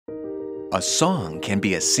A song can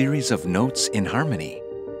be a series of notes in harmony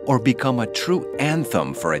or become a true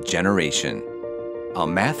anthem for a generation. A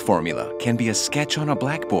math formula can be a sketch on a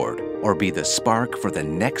blackboard or be the spark for the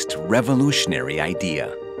next revolutionary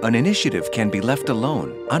idea. An initiative can be left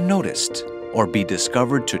alone, unnoticed, or be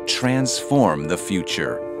discovered to transform the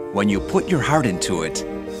future. When you put your heart into it,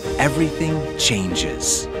 everything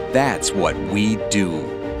changes. That's what we do.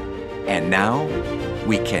 And now,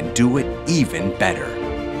 we can do it even better,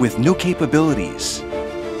 with new capabilities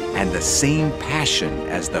and the same passion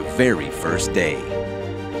as the very first day.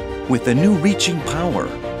 With the new reaching power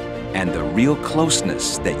and the real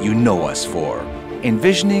closeness that you know us for.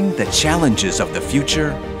 Envisioning the challenges of the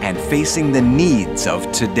future and facing the needs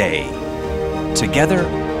of today. Together,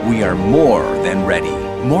 we are more than ready.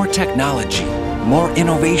 More technology, more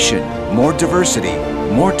innovation, more diversity,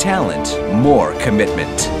 more talent, more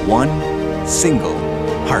commitment. One single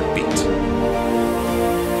heartbeat.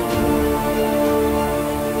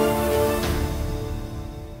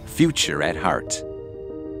 Future at heart.